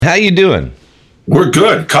How you doing? We're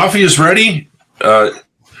good. Coffee is ready.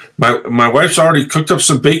 My wife's already cooked up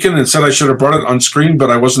some bacon and said I should have brought it on screen, but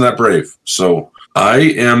I wasn't that brave. So I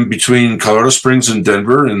am between Colorado Springs and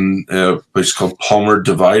Denver in a place called Palmer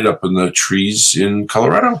Divide up in the trees in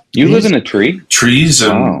Colorado. You live in a tree? Trees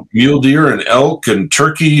and mule deer and elk and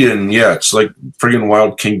turkey. And yeah, it's like friggin'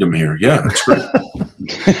 wild kingdom here. Yeah, it's great.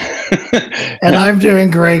 And I'm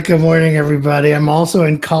doing great. Good morning, everybody. I'm also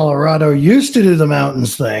in Colorado. Used to do the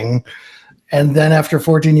mountains thing. And then after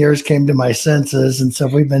 14 years came to my senses. And so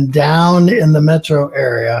we've been down in the metro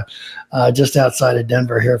area, just outside of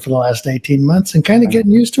Denver here for the last 18 months and kind of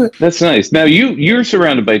getting used to it. That's nice. Now you're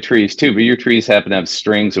surrounded by trees too, but your trees happen to have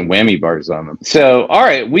strings and whammy bars on them. So, all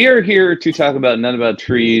right, we are here to talk about none about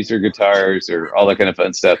trees or guitars or all that kind of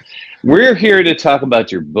fun stuff. We're here to talk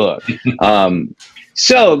about your book.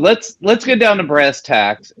 So let's get down to brass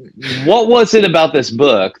tacks. What was it about this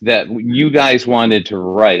book that you guys wanted to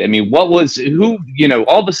write? I mean, all of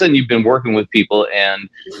a sudden you've been working with people and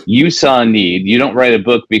you saw a need. You don't write a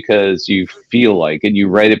book because you feel like it. You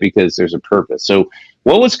write it because there's a purpose. So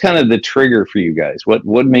what was kind of the trigger for you guys?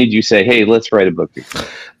 What made you say, hey, let's write a book?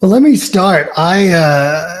 Well, let me start.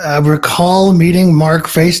 I recall meeting Mark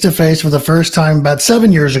face-to-face for the first time about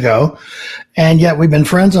 7 years ago. And yet we've been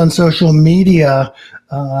friends on social media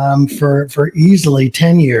for easily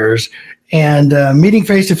 10 years. And meeting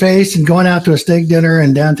face-to-face and going out to a steak dinner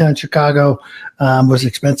in downtown Chicago was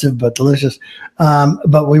expensive but delicious.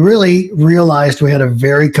 But we really realized we had a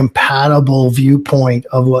very compatible viewpoint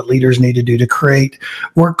of what leaders need to do to create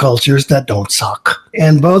work cultures that don't suck.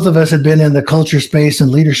 And both of us had been in the culture space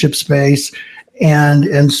and leadership space.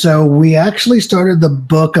 And so we actually started the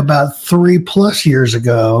book about 3+ years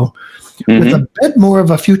ago with a bit more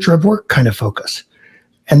of a future of work kind of focus.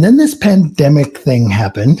 And then this pandemic thing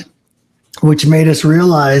happened, which made us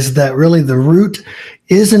realize that really the root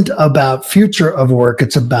isn't about future of work,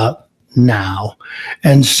 it's about now.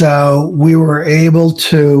 And so we were able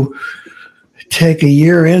to take a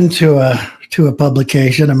year into a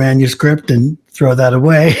publication, a manuscript, and throw that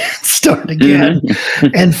away, start again,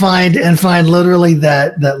 and find literally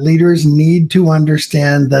that leaders need to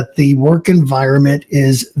understand that the work environment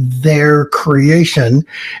is their creation,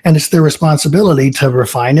 and it's their responsibility to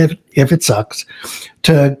refine it if it sucks,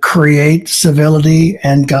 to create civility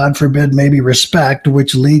and, God forbid, maybe respect,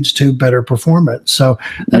 which leads to better performance. So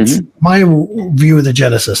that's my view of the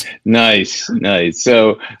genesis. Nice.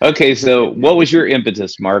 So what was your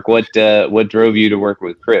impetus, Mark? What drove you to work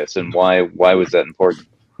with Chris, and why was that important?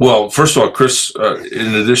 Well, first of all, Chris,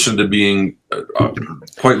 in addition to being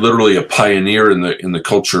quite literally a pioneer in the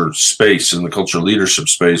culture space, in the culture leadership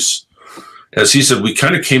space, as he said, we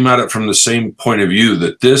kind of came at it from the same point of view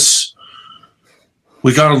that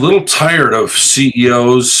we got a little tired of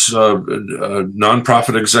CEOs,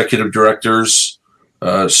 nonprofit executive directors,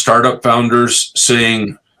 startup founders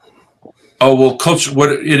saying, "Oh, well, culture,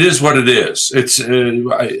 it is what it is." It's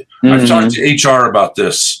I've talked to HR about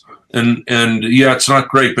this, and yeah, it's not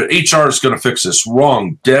great, but HR is going to fix this.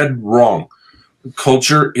 Wrong, dead wrong.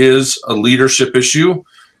 Culture is a leadership issue,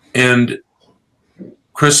 and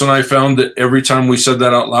Chris and I found that every time we said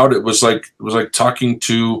that out loud, it was like talking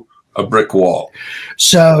to a brick wall.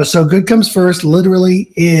 So Good Comes First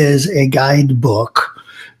literally is a guidebook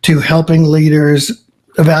to helping leaders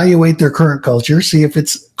evaluate their current culture, see if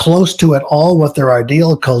it's close to at all what their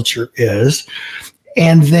ideal culture is,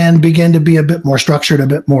 and then begin to be a bit more structured, a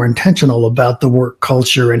bit more intentional about the work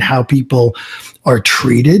culture and how people are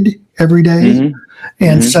treated every day.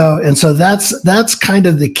 And so that's kind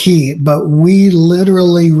of the key. But we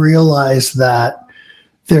literally realize that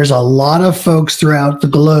there's a lot of folks throughout the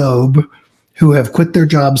globe who have quit their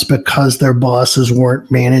jobs because their bosses weren't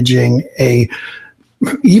managing a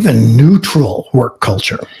even neutral work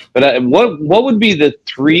culture. But what would be the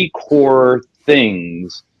 3 core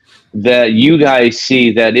things that you guys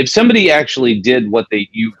see that if somebody actually did what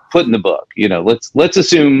you put in the book, let's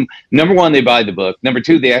assume, number 1, they buy the book, number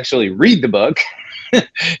 2, they actually read the book,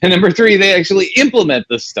 and number 3, they actually implement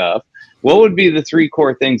the stuff. What would be the 3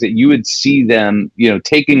 core things that you would see them,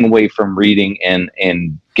 taking away from reading and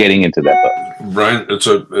getting into that book? Brian, it's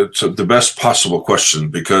the best possible question,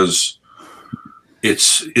 because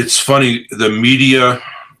it's funny. The media,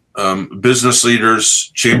 business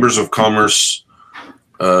leaders, chambers of commerce,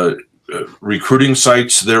 recruiting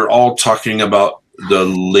sites, they're all talking about the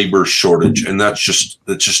labor shortage, and that's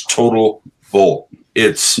just total bull.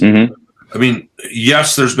 It's, I mean,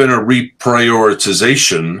 yes, there's been a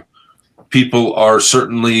reprioritization. People are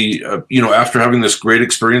certainly, after having this great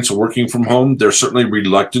experience of working from home, they're certainly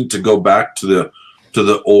reluctant to go back to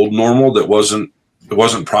the old normal that wasn't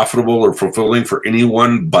wasn't profitable or fulfilling for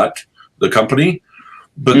anyone but the company.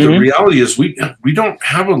 But the reality is we don't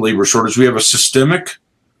have a labor shortage. We have a systemic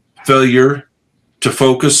failure to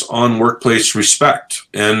focus on workplace respect.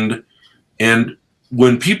 And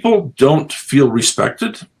when people don't feel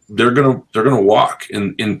respected, they're gonna walk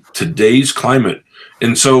in today's climate.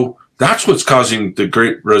 And so that's what's causing the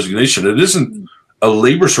great resignation. It isn't a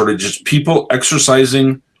labor shortage, it's people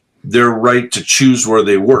exercising their right to choose where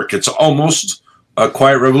they work. It's almost a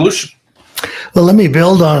quiet revolution. Well, let me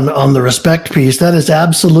build on the respect piece. That is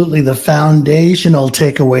absolutely the foundational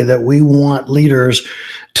takeaway that we want leaders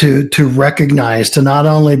to recognize, to not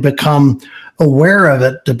only become aware of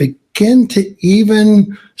it, to begin to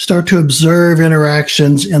even start to observe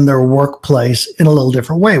interactions in their workplace in a little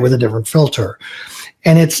different way with a different filter.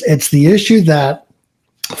 And it's the issue that,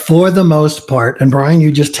 for the most part, and Brian,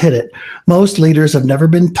 you just hit it, most leaders have never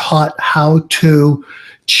been taught how to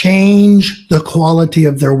change the quality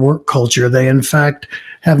of their work culture. They, in fact,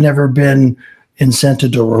 have never been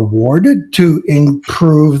incented or rewarded to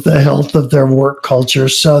improve the health of their work culture.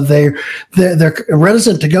 So they're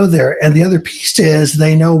reticent to go there. And the other piece is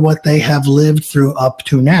they know what they have lived through up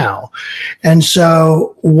to now. And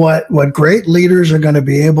so what great leaders are going to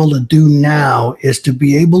be able to do now is to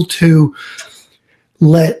be able to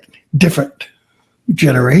let different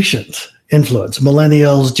generations influence.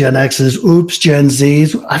 Millennials, Gen X's, Gen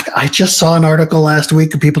Z's. I just saw an article last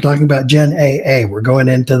week of people talking about Gen AA. We're going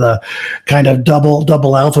into the kind of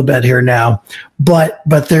double alphabet here now. But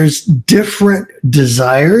there's different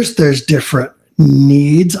desires. There's different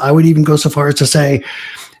needs. I would even go so far as to say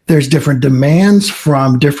there's different demands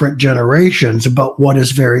from different generations. But what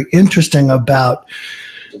is very interesting about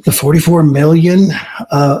the 44 million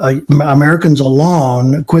Americans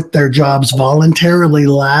alone quit their jobs voluntarily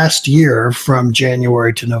last year from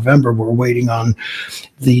January to November. We're waiting on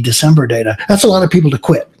the December data. That's a lot of people to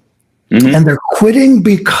quit. And they're quitting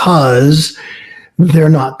because they're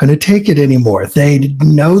not going to take it anymore. They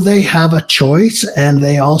know they have a choice and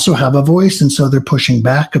they also have a voice, and so they're pushing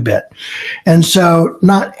back a bit. And so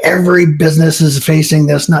not every business is facing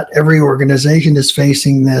this, not every organization is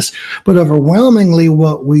facing this, but overwhelmingly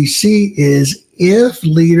what we see is if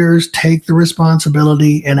leaders take the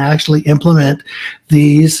responsibility and actually implement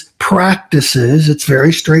these practices, it's a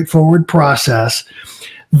very straightforward process,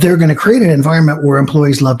 they're going to create an environment where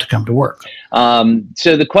employees love to come to work.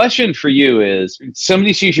 So the question for you is,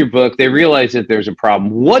 somebody sees your book, they realize that there's a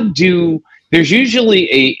problem. There's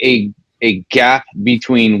usually a gap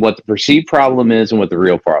between what the perceived problem is and what the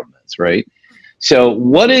real problem is, right? So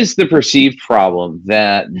what is the perceived problem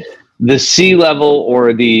that the C-level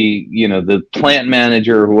or the plant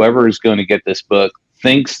manager or whoever is going to get this book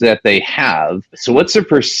thinks that they have? So what's the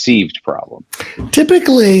perceived problem?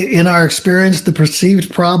 Typically, in our experience, the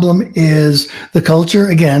perceived problem is the culture.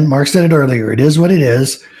 Again, Mark said it earlier. It is what it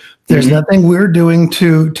is. There's nothing we're doing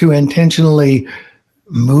to intentionally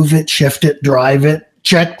move it, shift it, drive it,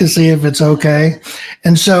 check to see if it's okay.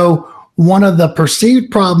 And so one of the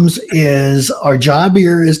perceived problems is our job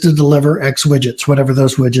here is to deliver X widgets, whatever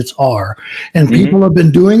those widgets are. And people have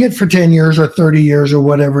been doing it for 10 years or 30 years or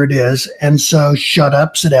whatever it is. And so shut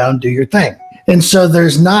up, sit down, do your thing. And so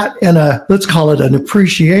there's not let's call it an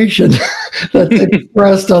appreciation that's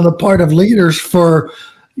expressed on the part of leaders for,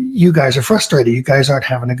 you guys are frustrated. You guys aren't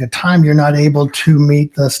having a good time. You're not able to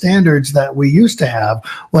meet the standards that we used to have.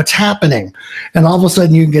 What's happening? And all of a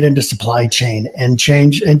sudden you can get into supply chain and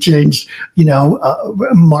change,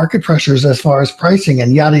 market pressures as far as pricing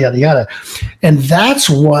and yada, yada, yada. And that's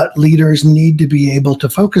what leaders need to be able to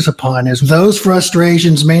focus upon, is those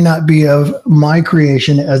frustrations may not be of my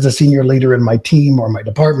creation as a senior leader in my team or my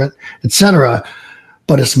department, et cetera,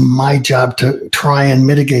 but it's my job to try and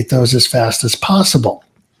mitigate those as fast as possible.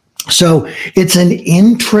 So it's an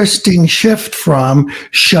interesting shift from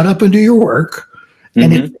shut up and do your work.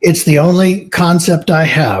 And it's the only concept I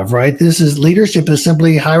have, right? Leadership is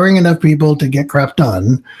simply hiring enough people to get crap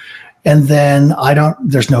done. And then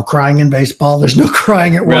there's no crying in baseball. There's no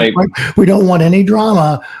crying at work. Right? We don't want any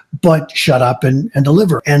drama, but shut up and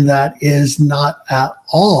deliver. And that is not at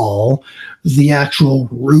all the actual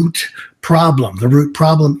root problem. The root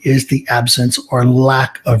problem is the absence or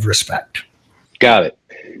lack of respect. Got it.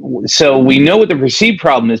 So we know what the perceived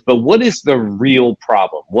problem is, but what is the real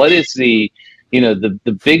problem? What is the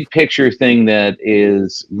big picture thing that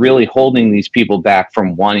is really holding these people back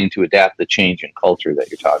from wanting to adapt the change in culture that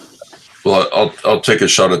you're talking about? Well, I'll take a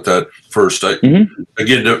shot at that first.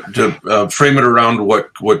 Again, to frame it around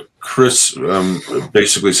what Chris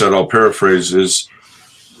basically said, I'll paraphrase, is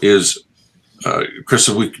Chris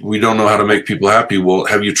said, we don't know how to make people happy. Well,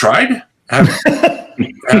 have you tried? Have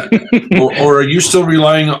or are you still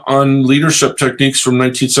relying on leadership techniques from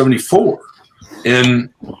 1974?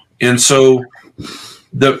 And so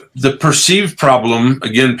the perceived problem,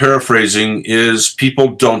 again paraphrasing, is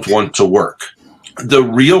people don't want to work. The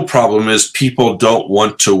real problem is people don't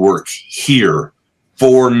want to work here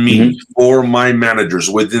for me, for my managers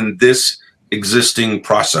within this existing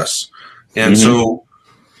process. And so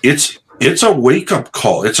it's a wake-up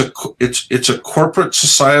call. It's a corporate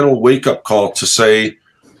societal wake-up call to say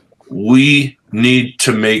we need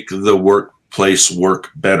to make the workplace work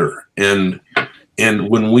better. And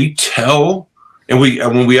when we tell, and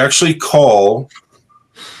when we actually call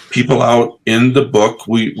people out in the book,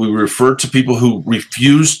 we refer to people who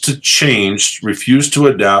refuse to change, refuse to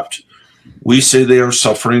adapt. We say they are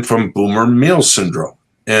suffering from boomer male syndrome.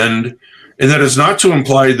 And that is not to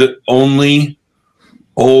imply that only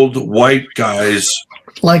old white guys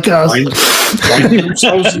like us find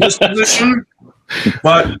themselves in this position,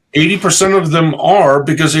 but 80% of them are,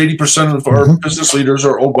 because 80% of our business leaders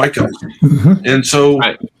are old white guys. And so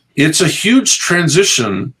it's a huge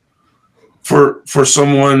transition for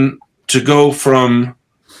someone to go from,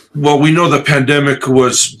 well, we know the pandemic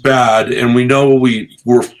was bad and we know we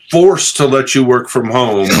were forced to let you work from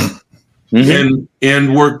home.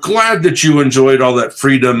 And we're glad that you enjoyed all that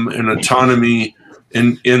freedom and autonomy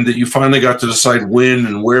and that you finally got to decide when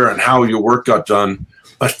and where and how your work got done.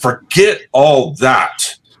 But forget all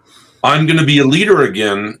that. I'm going to be a leader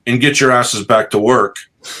again and get your asses back to work.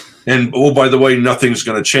 And, oh, by the way, nothing's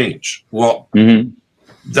going to change. Well,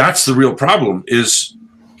 that's the real problem, is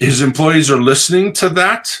his employees are listening to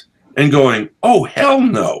that and going, oh, hell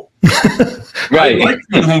no. I like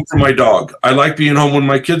being home for my dog. I like being home when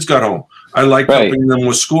my kids got home. I like helping them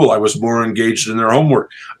with school. I was more engaged in their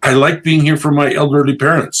homework. I like being here for my elderly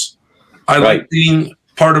parents. I like being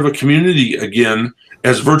part of a community again,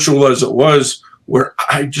 as virtual as it was, where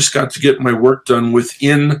I just got to get my work done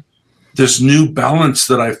within this new balance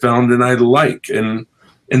that I found and I like. And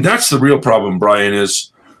that's the real problem, Brian,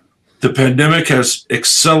 is the pandemic has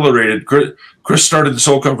accelerated. Chris started this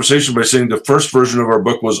whole conversation by saying the first version of our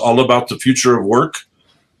book was all about the future of work.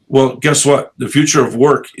 Well, guess what? The future of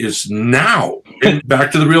work is now. And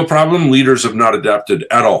back to the real problem, leaders have not adapted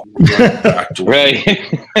at all. Back to work.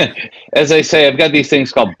 As I say, I've got these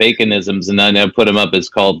things called baconisms, and I put them up as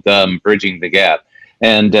called bridging the gap.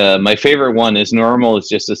 And my favorite one is normal is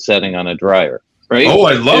just a setting on a dryer. Right? Oh,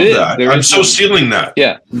 I love that. I'm so stealing that.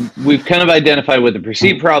 Yeah. We've kind of identified what the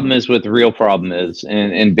perceived problem is, what the real problem is.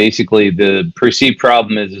 And basically the perceived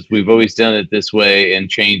problem is we've always done it this way and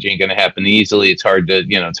change ain't going to happen easily. It's hard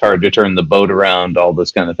to turn the boat around, all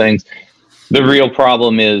those kind of things. The real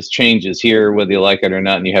problem is change is here, whether you like it or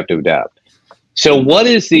not, and you have to adapt. So what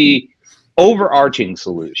is the overarching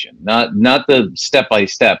solution? Not the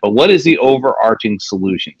step-by-step, but what is the overarching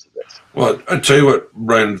solution to this? Well, I tell you what,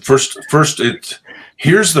 Brian. First,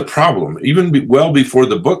 here's the problem. Even well before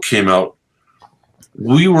the book came out,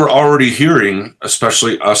 we were already hearing,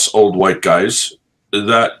 especially us old white guys,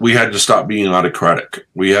 that we had to stop being autocratic.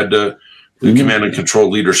 We had to. The command and control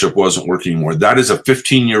leadership wasn't working anymore. That is a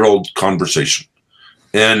 15-year-old conversation,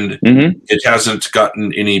 and it hasn't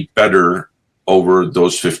gotten any better over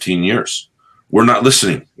those 15 years. We're not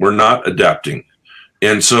listening. We're not adapting,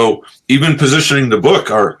 and so even positioning the book,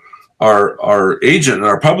 our agent and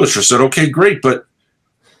our publisher said, okay, great, but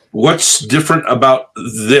what's different about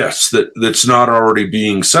this that's not already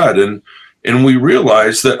being said? And we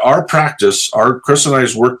realized that our practice, Chris and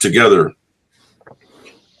I's work together,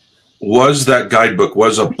 was that guidebook,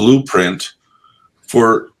 was a blueprint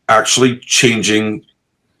for actually changing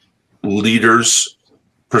leaders'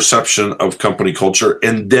 perception of company culture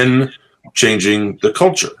and then changing the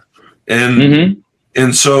culture. And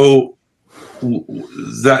so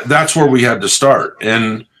that's where we had to start.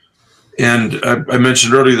 And I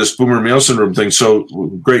mentioned earlier this boomer male syndrome thing. So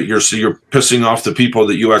great, you're pissing off the people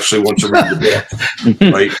that you actually want to read the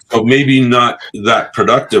book, right? So maybe not that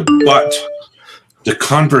productive, but the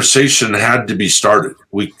conversation had to be started.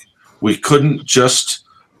 We couldn't just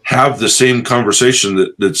have the same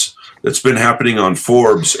conversation that's been happening on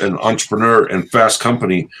Forbes and Entrepreneur and Fast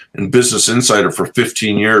Company and Business Insider for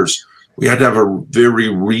 15 years. We had to have a very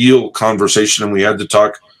real conversation, and we had to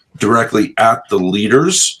talk directly at the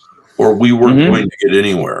leaders, or we weren't going to get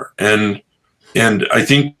anywhere. And I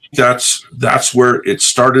think that's where it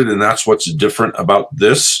started, and that's what's different about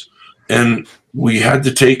this. And we had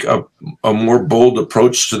to take a more bold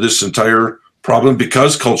approach to this entire problem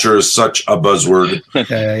because culture is such a buzzword.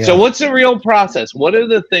 So what's the real process? What are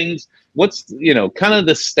the things, what's, kind of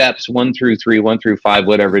the steps 1 through 3, 1 through 5,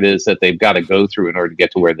 whatever it is that they've got to go through in order to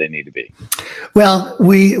get to where they need to be? Well,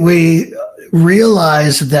 we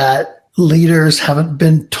realize that leaders haven't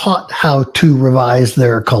been taught how to revise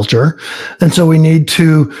their culture. And so we need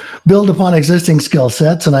to build upon existing skill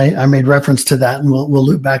sets. And I made reference to that, and we'll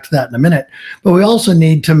loop back to that in a minute. But we also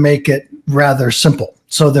need to make it rather simple.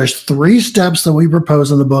 So there's 3 steps that we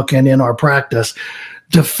propose in the book and in our practice.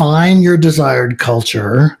 Define your desired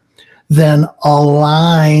culture, then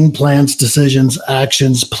align plans, decisions,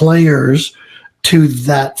 actions, players to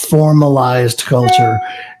that formalized culture.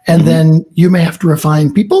 And then you may have to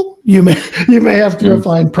refine people. You may have to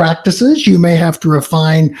refine practices. You may have to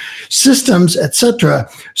refine systems, etc.,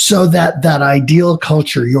 so that that ideal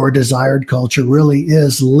culture, your desired culture, really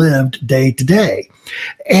is lived day to day.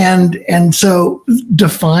 And so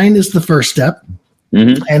define is the first step.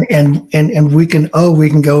 And we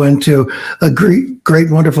can go into a great,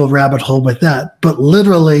 wonderful rabbit hole with that. But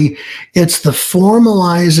literally, it's the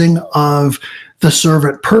formalizing of the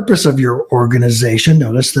servant purpose of your organization.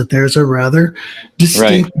 Notice that there's a rather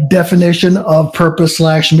distinct definition of purpose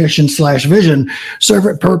 / mission / vision.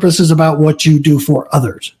 Servant purpose is about what you do for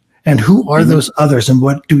others, and who are those others, and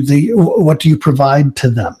what do you provide to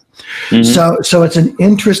them. So it's an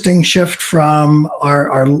interesting shift from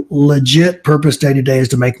our legit purpose day to day is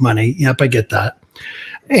to make money. Yep, I get that.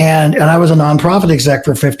 And I was a nonprofit exec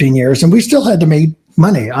for 15 years, and we still had to make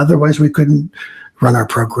money. Otherwise, we couldn't run our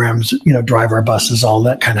programs, drive our buses, all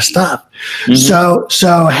that kind of stuff. So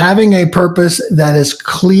having a purpose that is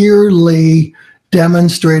clearly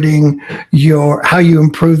demonstrating how you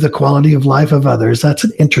improve the quality of life of others, that's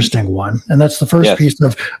an interesting one. And that's the first piece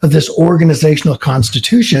of this organizational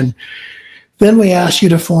constitution. Then we ask you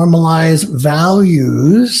to formalize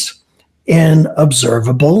values in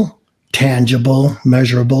observable, tangible,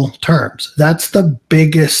 measurable terms. That's the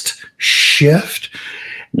biggest shift.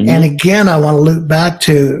 And again, I want to loop back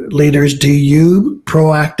to leaders. Do you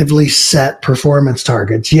proactively set performance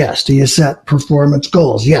targets? Yes. Do you set performance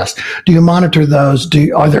goals? Yes. Do you monitor those?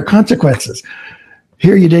 Are there consequences?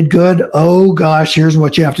 Here you did good. Oh gosh, here's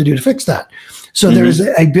what you have to do to fix that. So there's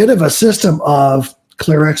a bit of a system of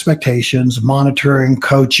clear expectations, monitoring,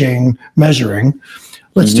 coaching, measuring.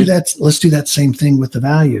 Let's do that. Let's do that same thing with the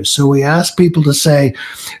values. So we ask people to say,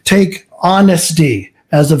 take honesty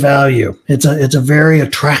as a value. It's a very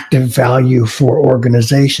attractive value for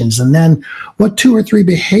organizations. And then what 2 or 3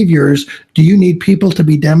 behaviors do you need people to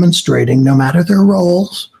be demonstrating, no matter their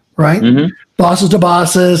roles, right? Bosses to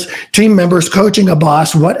bosses, team members, coaching a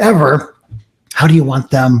boss, whatever. How do you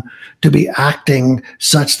want them to be acting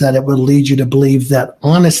such that it will lead you to believe that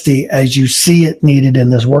honesty, as you see it needed in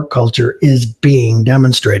this work culture, is being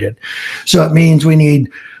demonstrated? So it means we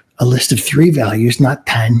need a list of 3 values, not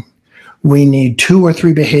 10. We need 2 or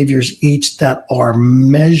 3 behaviors each that are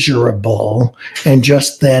measurable. And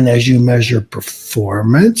just then, as you measure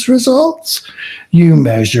performance results, you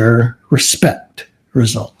measure respect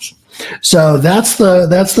results. So that's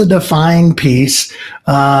the define piece.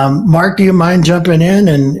 Mark, do you mind jumping in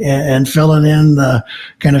and filling in the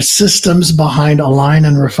kind of systems behind align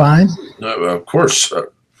and refine? Of course.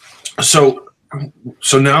 So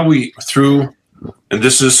now and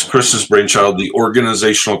this is Chris's brainchild, the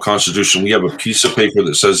organizational constitution. We have a piece of paper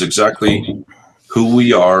that says exactly who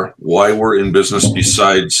we are, why we're in business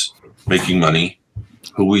besides making money,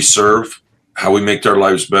 who we serve, how we make our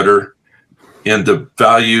lives better, and the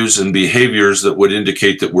values and behaviors that would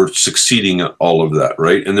indicate that we're succeeding at all of that,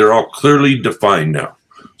 right? And they're all clearly defined now.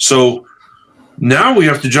 So now we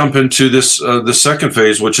have to jump into this, the second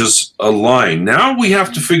phase, which is align. Now we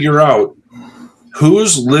have to figure out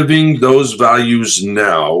who's living those values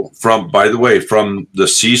now from the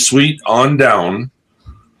C-suite on down.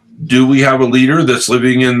 Do we have a leader that's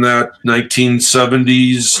living in that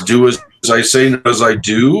 1970s, do as I say, not as I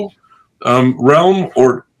do realm,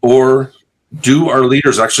 or do our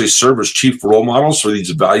leaders actually serve as chief role models for these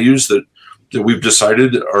values that we've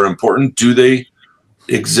decided are important? Do they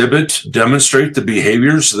demonstrate the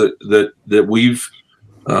behaviors that we've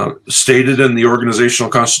stated in the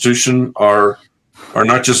organizational constitution are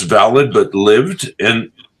not just valid but lived?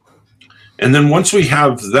 And then once we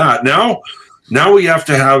have that, now we have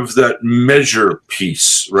to have that measure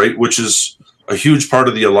piece, right, which is a huge part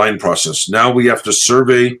of the align process. Now we have to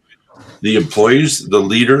survey the employees, the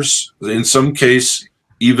leaders, in some case,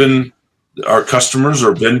 even our customers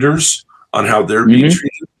or vendors, on how they're being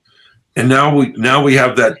treated. And now we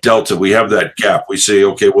have that delta, we have that gap. We say,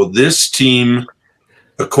 okay, well, this team,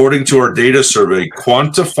 according to our data survey,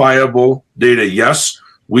 quantifiable data, yes,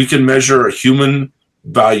 we can measure a human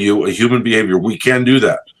value, a human behavior. We can do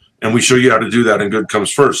that. And we show you how to do that, and good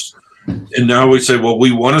comes first. And now we say, well,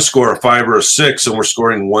 we want to score a 5 or a 6, and we're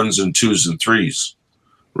scoring 1s and 2s and 3s.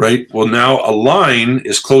 right? Well, now Align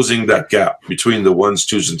is closing that gap between the 1s,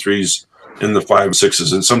 2s, and 3s and the 5,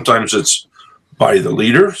 6s. And sometimes it's by the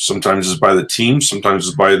leader, sometimes it's by the team, sometimes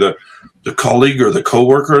it's by the colleague or the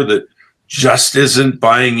coworker that just isn't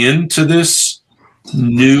buying into this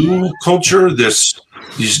new culture,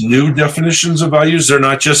 these new definitions of values. They're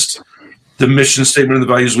not just the mission statement and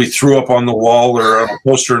the values we threw up on the wall or on a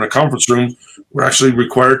poster in a conference room. We're actually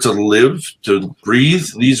required to live, to breathe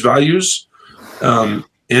these values.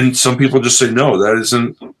 And some people just say, no, that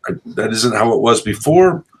isn't how it was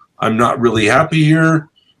before. I'm not really happy here.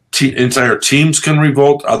 Entire teams can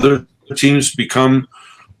revolt. Other teams become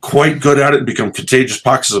quite good at it, become contagious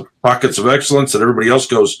pockets of excellence that everybody else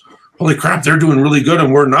goes, holy crap, they're doing really good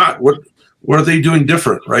and we're not. What are they doing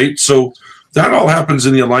different, right? So that all happens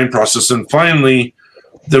in the Align process. And finally,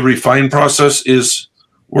 the refine process is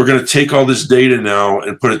we're going to take all this data now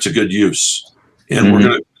and put it to good use. And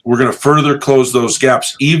we're going to further close those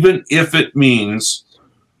gaps, even if it means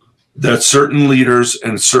that certain leaders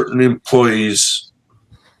and certain employees,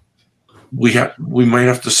 we might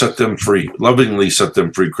have to set them free, lovingly set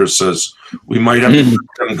them free. Chris says we might have to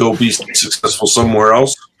let them go be successful somewhere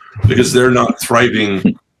else because they're not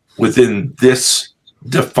thriving within this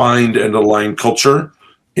defined and aligned culture.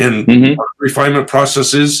 And our refinement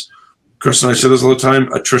process is, Chris and I say this all the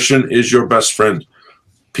time, attrition is your best friend.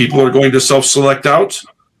 People are going to self-select out,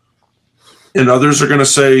 and others are going to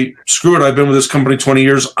say, screw it, I've been with this company 20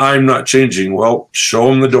 years, I'm not changing. Well, show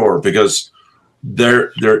them the door, because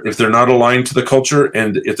if they're not aligned to the culture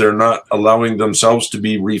and if they're not allowing themselves to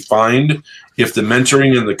be refined, if the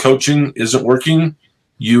mentoring and the coaching isn't working,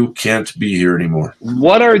 you can't be here anymore.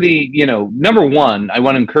 What are number one, I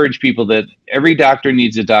want to encourage people that every doctor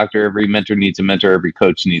needs a doctor, every mentor needs a mentor, every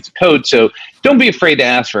coach needs a coach. So don't be afraid to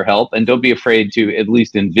ask for help, and don't be afraid to at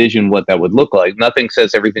least envision what that would look like. Nothing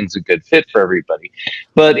says everything's a good fit for everybody.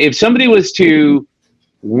 But if somebody was to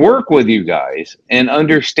work with you guys and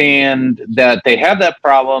understand that they have that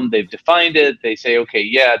problem, they've defined it, they say, okay,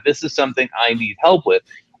 yeah, this is something I need help with.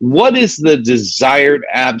 What is the desired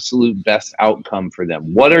absolute best outcome for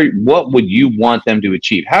them? What would you want them to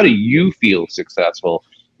achieve? How do you feel successful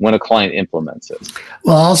when a client implements it?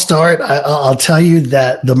 Well, I'll start. I'll tell you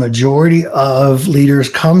that the majority of leaders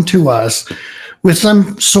come to us with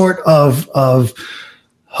some sort of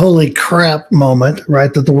holy crap moment,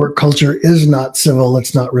 right? That the work culture is not civil,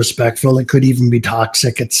 it's not respectful, it could even be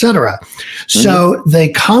toxic, etc. So they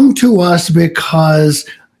come to us because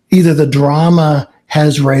either the drama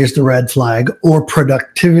has raised a red flag or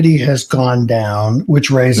productivity has gone down, which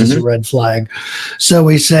raises a red flag. So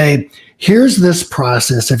we say, here's this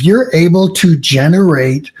process. If you're able to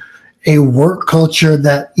generate a work culture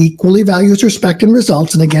that equally values respect and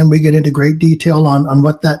results, and again, we get into great detail on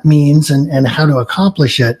what that means and how to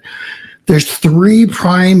accomplish it, there's 3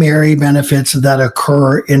 primary benefits that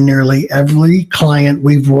occur in nearly every client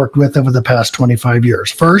we've worked with over the past 25 years.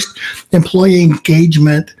 First, employee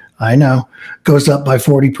engagement, I know, goes up by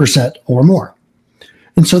 40% or more.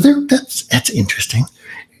 And so that's interesting.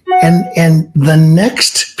 And the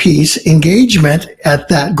next piece, engagement at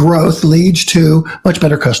that growth, leads to much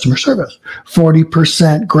better customer service,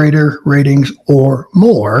 40% greater ratings or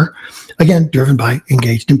more. Again, driven by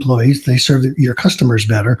engaged employees, they serve your customers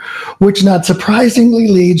better, which not surprisingly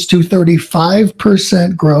leads to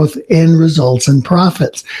 35% growth in results and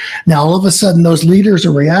profits. Now, all of a sudden, those leaders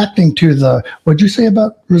are reacting to what'd you say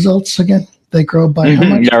about results again? They grow by how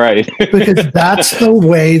much? Yeah, right. Because that's the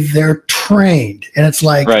way they're trained. And it's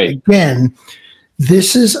like, again,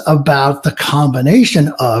 this is about the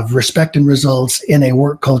combination of respect and results in a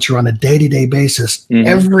work culture on a day-to-day basis.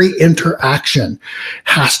 Every interaction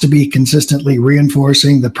has to be consistently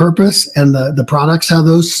reinforcing the purpose and the products, how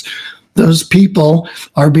those people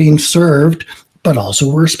are being served, but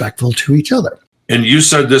also respectful to each other. And you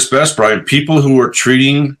said this best, Brian, people who are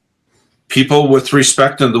treating people with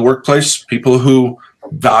respect in the workplace, people who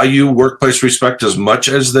value workplace respect as much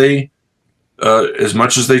as they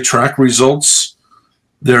track results,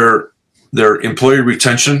 their employee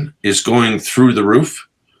retention is going through the roof.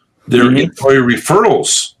 Their employee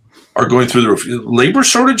referrals are going through the roof. Labor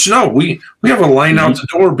shortage? No, we have a line out the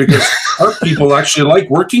door because our people actually like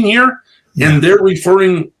working here, and they're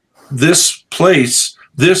referring this place,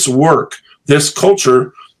 this work, this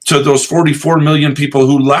culture to those 44 million people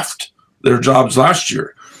who left their jobs last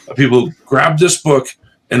year. People who grab this book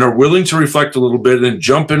and are willing to reflect a little bit and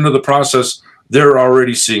jump into the process. They're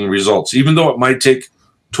already seeing results. Even though it might take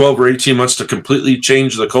 12 or 18 months to completely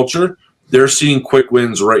change the culture, they're seeing quick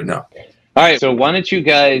wins right now. All right, so why don't you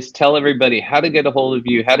guys tell everybody how to get a hold of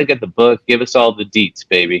you, how to get the book, give us all the deets,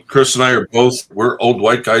 baby. Chris and I we're old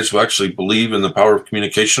white guys who actually believe in the power of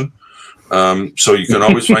communication. So you can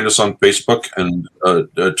always find us on Facebook and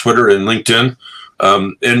Twitter and LinkedIn.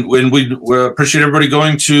 And we appreciate everybody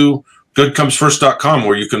going to goodcomesfirst.com,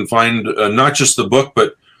 where you can find not just the book,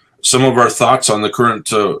 but some of our thoughts on the current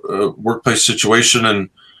workplace situation.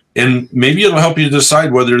 And maybe it'll help you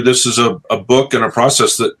decide whether this is a book and a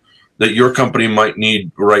process that your company might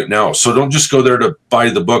need right now. So don't just go there to buy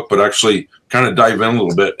the book, but actually kind of dive in a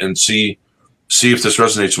little bit and see if this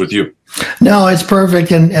resonates with you. No, it's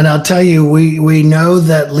perfect. And I'll tell you, we know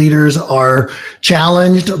that leaders are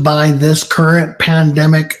challenged by this current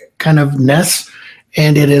pandemic kind of ness.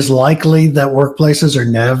 And it is likely that workplaces are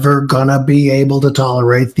never going to be able to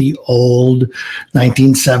tolerate the old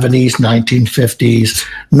 1970s, 1950s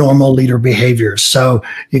normal leader behaviors. So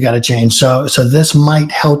you got to change. So this might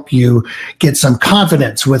help you get some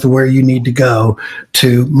confidence with where you need to go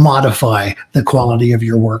to modify the quality of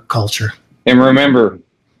your work culture. And remember,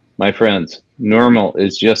 my friends, normal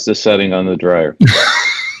is just a setting on the dryer.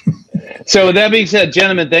 So with that being said,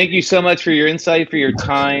 gentlemen, thank you so much for your insight, for your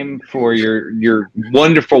time, for your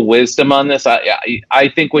wonderful wisdom on this.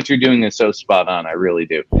 I think what you're doing is so spot on. I really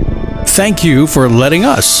do. Thank you for letting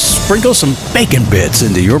us sprinkle some bacon bits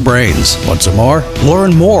into your brains. Want some more?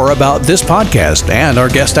 Learn more about this podcast and our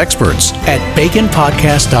guest experts at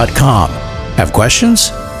baconpodcast.com. Have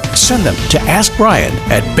questions? Send them to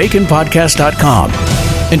askbrian@baconpodcast.com.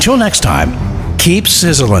 Until next time, keep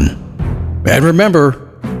sizzling. And remember,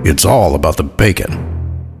 it's all about the bacon.